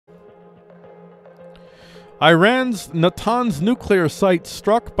Iran's Natanz nuclear site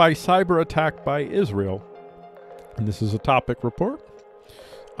struck by cyber attack by Israel. And this is a topic report.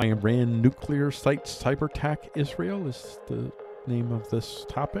 Iran nuclear site cyber attack Israel is the name of this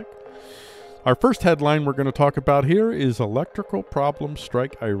topic. Our first headline we're going to talk about here is electrical problems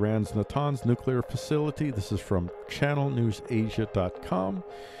strike Iran's Natanz nuclear facility. This is from channelnewsasia.com.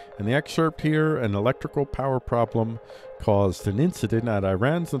 And the excerpt here, an electrical power problem caused an incident at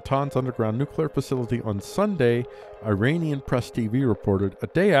Iran's Natanz underground nuclear facility on Sunday, Iranian Press TV reported, a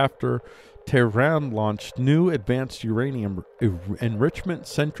day after Tehran launched new advanced uranium enrichment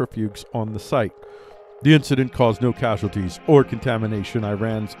centrifuges on the site. The incident caused no casualties or contamination,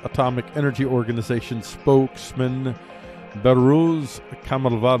 Iran's Atomic Energy Organization spokesman Behrouz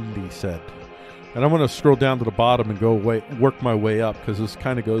Kamalvandi said. And I'm going to scroll down to the bottom and work my way up, because this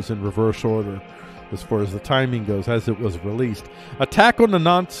kind of goes in reverse order as far as the timing goes as it was released. Attack on the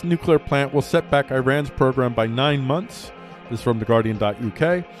Natanz nuclear plant will set back Iran's program by 9 months. This is from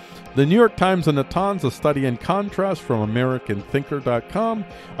theguardian.uk. The New York Times and Natanz, a study in contrast from AmericanThinker.com.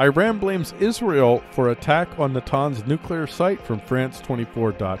 Iran blames Israel for attack on Natanz nuclear site from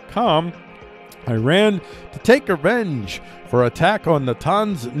France24.com. Iran to take revenge for attack on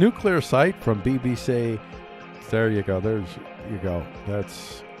Natanz nuclear site from BBC. There you go. There's you go.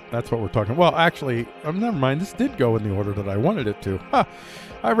 That's what we're talking. Well, actually, never mind. This did go in the order that I wanted it to.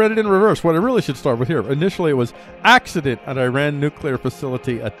 I read it in reverse. What I really should start with here. Initially, it was accident at Iran nuclear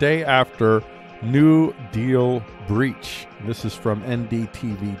facility a day after New Deal breach. This is from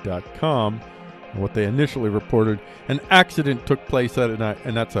ndtv.com. What they initially reported, an accident took place at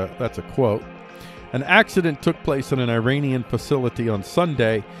and that's a quote. An accident took place in an Iranian facility on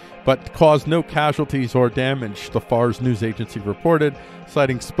Sunday, but caused no casualties or damage, the Fars news agency reported,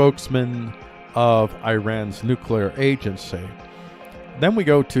 citing spokesman of Iran's nuclear agency. Then we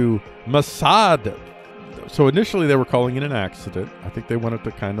go to Mossad. So initially they were calling it an accident. I think they wanted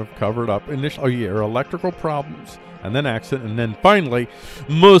to kind of cover it up. Initially, electrical problems, and then accident, and then finally,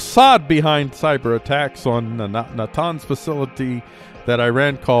 Mossad behind cyber attacks on the Natanz facility that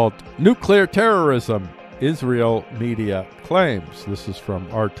Iran called nuclear terrorism, Israel media claims. This is from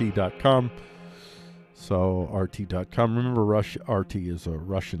RT.com. So RT.com. Remember, RT is a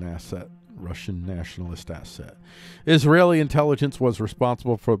Russian asset, Russian nationalist asset. Israeli intelligence was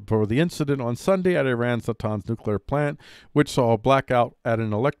responsible for the incident on Sunday at Iran's Natanz nuclear plant, which saw a blackout at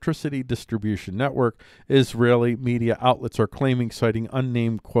an electricity distribution network. Israeli media outlets are claiming, citing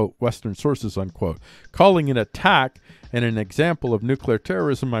unnamed, quote, Western sources, unquote, calling it an attack and an example of nuclear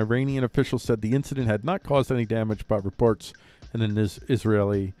terrorism. Iranian officials said the incident had not caused any damage, but reports in an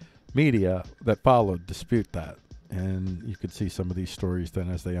Israeli media that followed dispute that. And you could see some of these stories then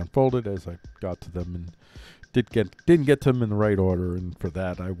as they unfolded, as I got to them, and didn't get to them in the right order. And for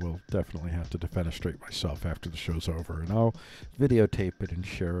that, I will definitely have to defenestrate myself after the show's over. And I'll videotape it and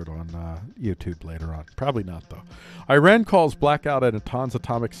share it on YouTube later on. Probably not, though. Iran calls blackout at Natanz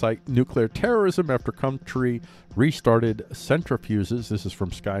atomic site nuclear terrorism after country restarted centrifuges. This is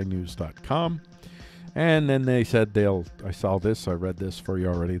from SkyNews.com. And then they said I read this for you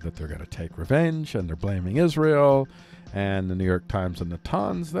already, that they're going to take revenge, and they're blaming Israel, and the New York Times and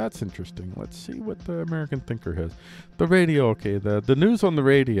Natanz. That's interesting. Let's see what the American Thinker has. The radio, okay, the news on the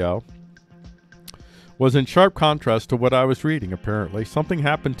radio was in sharp contrast to what I was reading, apparently. Something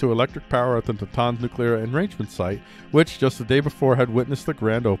happened to electric power at the Natanz nuclear enrichment site, which just the day before had witnessed the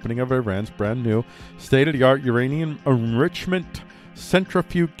grand opening of Iran's brand new state-of-the-art uranium enrichment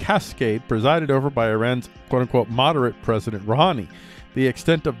centrifuge cascade, presided over by Iran's quote-unquote moderate President Rouhani. The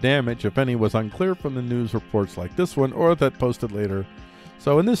extent of damage, if any, was unclear from the news reports like this one or that posted later.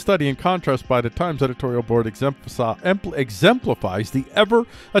 So in this study, in contrast, by the Times editorial board exemplifies the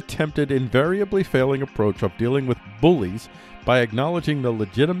ever-attempted, invariably failing approach of dealing with bullies by acknowledging the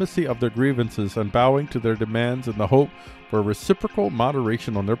legitimacy of their grievances and bowing to their demands in the hope for reciprocal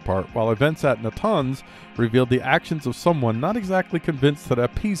moderation on their part, while events at Natanz revealed the actions of someone not exactly convinced that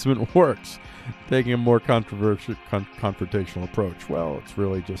appeasement works, taking a more confrontational approach. Well, it's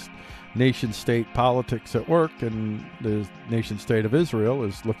really just nation-state politics at work, and the nation-state of Israel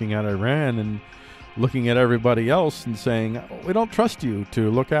is looking at Iran and looking at everybody else and saying, we don't trust you to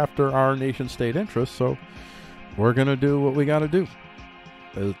look after our nation-state interests, so we're going to do what we got to do.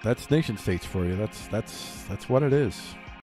 That's nation-states for you. That's what it is.